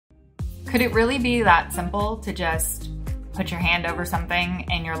Could it really be that simple to just put your hand over something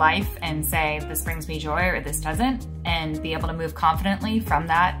in your life and say, this brings me joy or this doesn't, and be able to move confidently from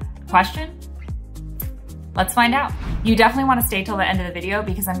that question? Let's find out. You definitely want to stay till the end of the video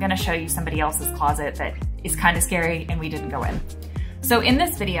because I'm going to show you somebody else's closet that is kind of scary and we didn't go in. So in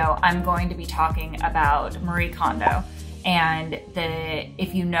this video, I'm going to be talking about Marie Kondo. And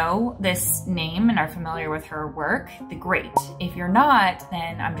if you know this name and are familiar with her work, great. If you're not,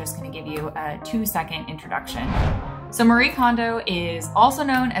 then I'm just going to give you a 2-second introduction. So Marie Kondo is also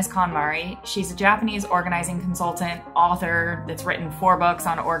known as KonMari. She's a Japanese organizing consultant, author that's written 4 books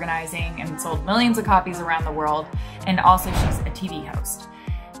on organizing and sold millions of copies around the world. And also she's a TV host.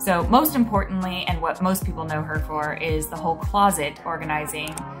 So most importantly, and what most people know her for, is the whole closet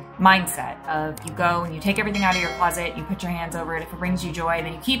organizing mindset of you go and you take everything out of your closet, you put your hands over it. If it brings you joy,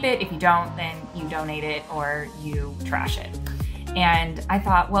 then you keep it. If you don't, then you donate it or you trash it. And I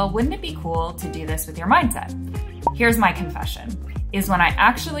thought, well, wouldn't it be cool to do this with your mindset? Here's my confession, is when I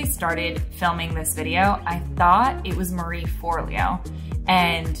actually started filming this video, I thought it was Marie Forleo.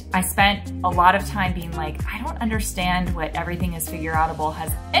 And I spent a lot of time being like, I don't understand what everything is figureoutable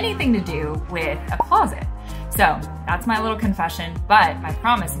has anything to do with a closet. So that's my little confession, but my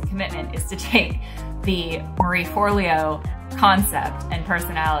promise and commitment is to take the Marie Forleo concept and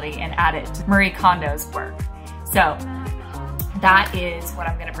personality and add it to Marie Kondo's work. So that is what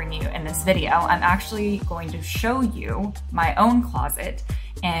I'm going to bring you in this video. I'm actually going to show you my own closet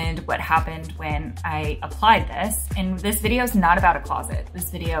and what happened when I applied this. And this video is not about a closet. This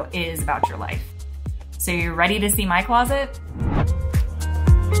video is about your life. So you're ready to see my closet?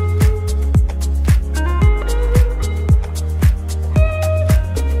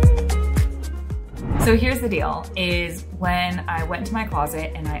 So here's the deal, is when I went to my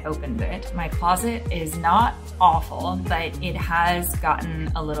closet and I opened it, my closet is not awful, but it has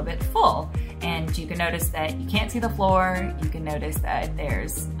gotten a little bit full. And you can notice that you can't see the floor. You can notice that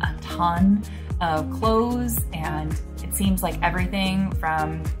there's a ton of clothes, and it seems like everything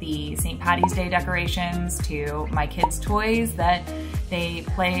from the St. Patty's Day decorations to my kids' toys that they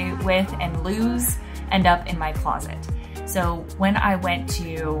play with and lose end up in my closet. So when I went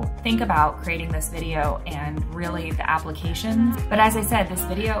to think about creating this video and really the applications, but as I said, this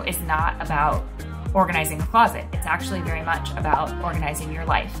video is not about organizing a closet. It's actually very much about organizing your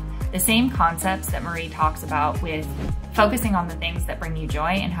life. The same concepts that Marie talks about with focusing on the things that bring you joy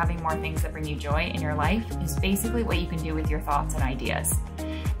and having more things that bring you joy in your life is basically what you can do with your thoughts and ideas.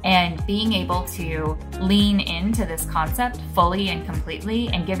 And being able to lean into this concept fully and completely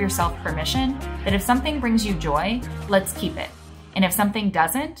and give yourself permission that if something brings you joy, let's keep it. And if something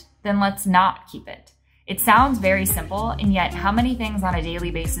doesn't, then let's not keep it. It sounds very simple, and yet how many things on a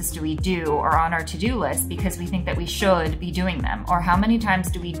daily basis do we do or on our to-do list because we think that we should be doing them? Or how many times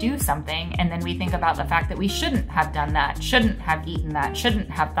do we do something and then we think about the fact that we shouldn't have done that, shouldn't have eaten that, shouldn't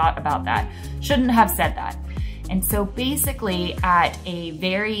have thought about that, shouldn't have said that? And so basically at a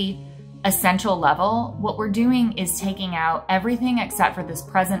very essential level, what we're doing is taking out everything except for this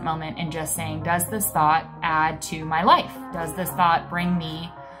present moment and just saying, does this thought add to my life? Does this thought bring me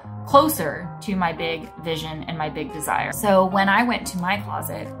closer to my big vision and my big desire? So when I went to my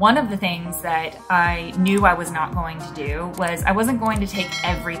closet, one of the things that I knew I was not going to do was I wasn't going to take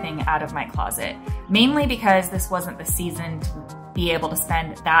everything out of my closet, mainly because this wasn't the season to be able to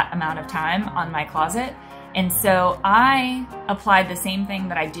spend that amount of time on my closet. And so I applied the same thing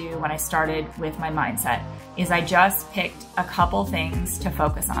that I do when I started with my mindset, is I just picked a couple things to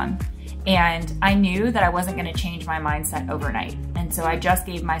focus on. And I knew that I wasn't going to change my mindset overnight. And so I just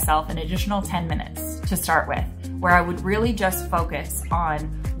gave myself an additional 10 minutes to start with, where I would really just focus on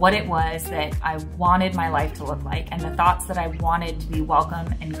what it was that I wanted my life to look like and the thoughts that I wanted to be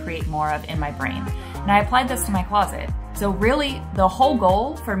welcome and create more of in my brain. And I applied this to my closet. So really the whole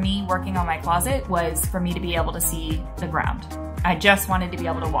goal for me working on my closet was for me to be able to see the ground. I just wanted to be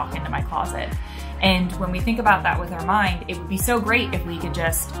able to walk into my closet. And when we think about that with our mind, it would be so great if we could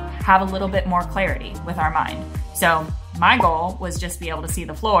just have a little bit more clarity with our mind. So my goal was just be able to see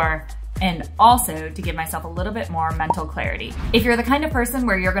the floor and also to give myself a little bit more mental clarity. If you're the kind of person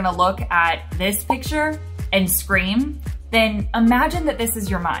where you're gonna look at this picture and scream, then imagine that this is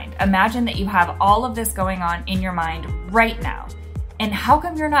your mind. Imagine that you have all of this going on in your mind right now. And how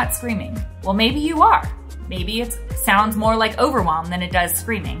come you're not screaming? Well, maybe you are. Maybe it sounds more like overwhelm than it does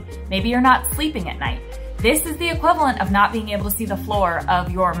screaming. Maybe you're not sleeping at night. This is the equivalent of not being able to see the floor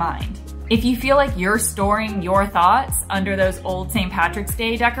of your mind. If you feel like you're storing your thoughts under those old St. Patrick's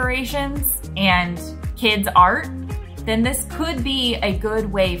Day decorations and kids' art, then this could be a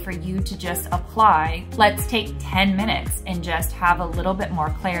good way for you to just apply. Let's take 10 minutes and just have a little bit more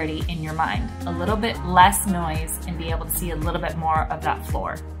clarity in your mind, a little bit less noise, and be able to see a little bit more of that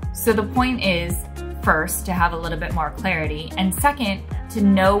floor. So the point is, first, to have a little bit more clarity, and second, to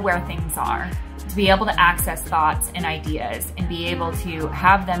know where things are, to be able to access thoughts and ideas and be able to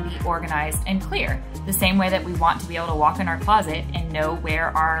have them be organized and clear. The same way that we want to be able to walk in our closet and know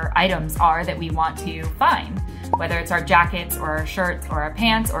where our items are that we want to find, whether it's our jackets or our shirts or our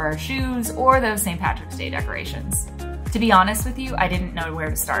pants or our shoes or those St. Patrick's Day decorations. To be honest with you, I didn't know where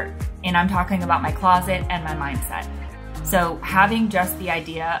to start, and I'm talking about my closet and my mindset. So having just the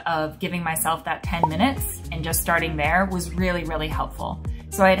idea of giving myself that 10 minutes and just starting there was really, really helpful.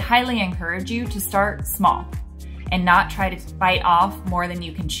 So I'd highly encourage you to start small and not try to bite off more than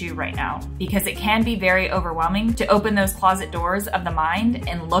you can chew right now, because it can be very overwhelming to open those closet doors of the mind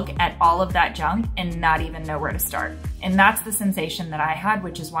and look at all of that junk and not even know where to start. And that's the sensation that I had,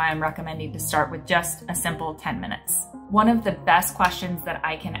 which is why I'm recommending to start with just a simple 10 minutes. One of the best questions that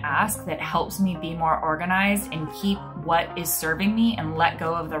I can ask that helps me be more organized and keep what is serving me and let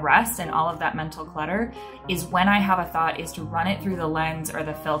go of the rest and all of that mental clutter is, when I have a thought, is to run it through the lens or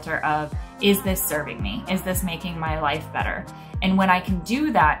the filter of, is this serving me? Is this making my life better? And when I can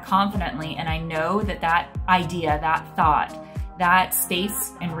do that confidently, and I know that that idea, that thought, that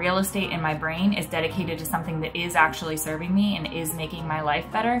space and real estate in my brain is dedicated to something that is actually serving me and is making my life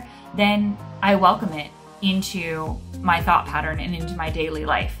better, then I welcome it into my thought pattern and into my daily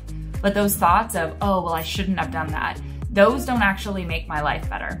life. But those thoughts of, oh, well, I shouldn't have done that, those don't actually make my life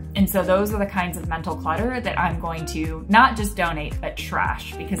better. And so those are the kinds of mental clutter that I'm going to not just donate, but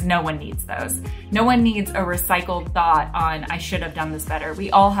trash, because no one needs those. No one needs a recycled thought on, I should have done this better.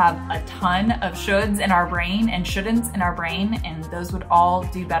 We all have a ton of shoulds in our brain and shouldn'ts in our brain, and those would all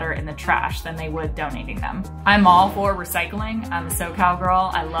do better in the trash than they would donating them. I'm all for recycling. I'm a SoCal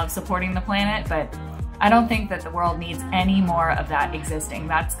girl. I love supporting the planet, but I don't think that the world needs any more of that existing.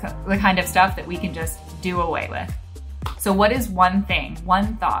 That's the kind of stuff that we can just do away with. So what is one thing,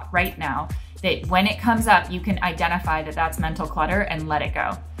 one thought right now that when it comes up, you can identify that that's mental clutter and let it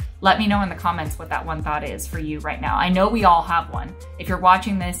go? Let me know in the comments what that one thought is for you right now. I know we all have one. If you're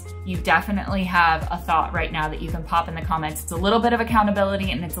watching this, you definitely have a thought right now that you can pop in the comments. It's a little bit of accountability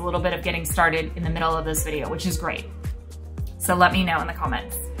and it's a little bit of getting started in the middle of this video, which is great. So let me know in the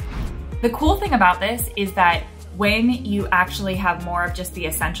comments. The cool thing about this is that when you actually have more of just the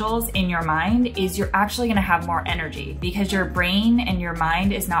essentials in your mind, is you're actually gonna have more energy, because your brain and your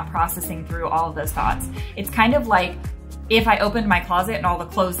mind is not processing through all of those thoughts. It's kind of like if I opened my closet and all the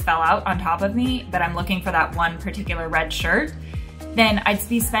clothes fell out on top of me, but I'm looking for that one particular red shirt, then I'd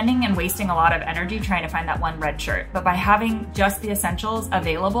be spending and wasting a lot of energy trying to find that one red shirt. But by having just the essentials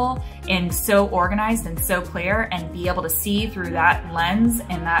available and so organized and so clear, and be able to see through that lens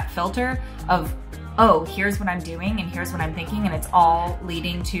and that filter of, oh, here's what I'm doing and here's what I'm thinking, and it's all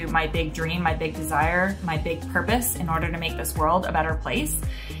leading to my big dream, my big desire, my big purpose in order to make this world a better place,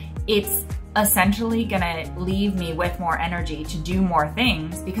 it's essentially gonna leave me with more energy to do more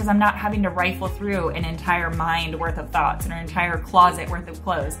things, because I'm not having to rifle through an entire mind worth of thoughts and an entire closet worth of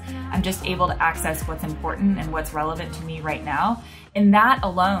clothes. I'm just able to access what's important and what's relevant to me right now. And that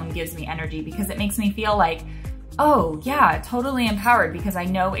alone gives me energy, because it makes me feel like, oh yeah, totally empowered, because I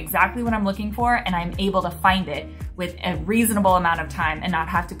know exactly what I'm looking for and I'm able to find it with a reasonable amount of time and not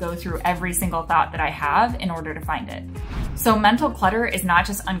have to go through every single thought that I have in order to find it. So mental clutter is not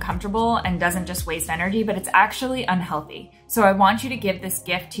just uncomfortable and doesn't just waste energy, but it's actually unhealthy. So I want you to give this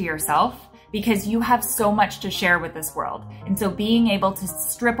gift to yourself, because you have so much to share with this world. And so being able to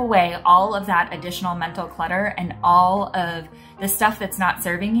strip away all of that additional mental clutter and all of the stuff that's not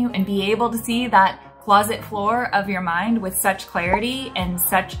serving you, and be able to see that closet floor of your mind with such clarity and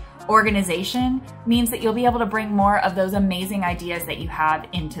such organization, means that you'll be able to bring more of those amazing ideas that you have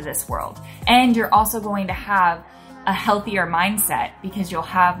into this world. And you're also going to have a healthier mindset, because you'll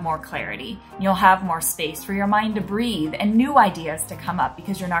have more clarity. You'll have more space for your mind to breathe and new ideas to come up,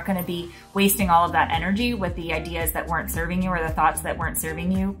 because you're not going to be wasting all of that energy with the ideas that weren't serving you or the thoughts that weren't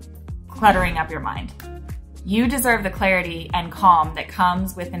serving you, cluttering up your mind. You deserve the clarity and calm that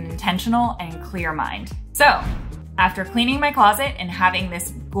comes with an intentional and clear mind. So, after cleaning my closet and having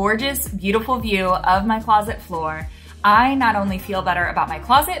this gorgeous, beautiful view of my closet floor, I not only feel better about my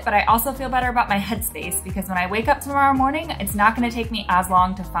closet, but I also feel better about my headspace, because when I wake up tomorrow morning, it's not gonna take me as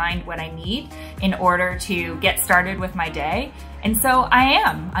long to find what I need in order to get started with my day. And so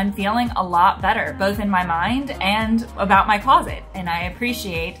I'm feeling a lot better, both in my mind and about my closet. And I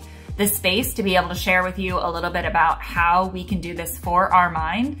appreciate this space to be able to share with you a little bit about how we can do this for our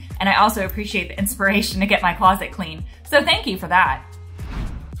mind. And I also appreciate the inspiration to get my closet clean. So thank you for that.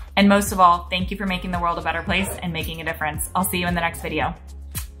 And most of all, thank you for making the world a better place and making a difference. I'll see you in the next video.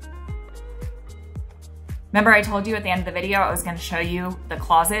 Remember I told you at the end of the video I was going to show you the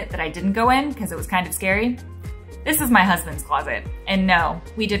closet that I didn't go in because it was kind of scary? This is my husband's closet. And no,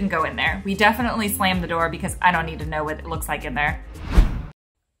 we didn't go in there. We definitely slammed the door because I don't need to know what it looks like in there.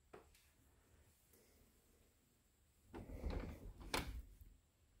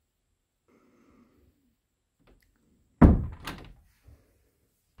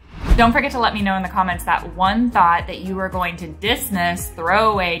 Don't forget to let me know in the comments that one thought that you are going to dismiss,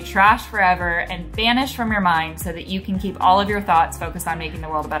 throw away, trash forever, and banish from your mind so that you can keep all of your thoughts focused on making the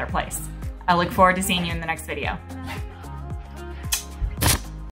world a better place. I look forward to seeing you in the next video.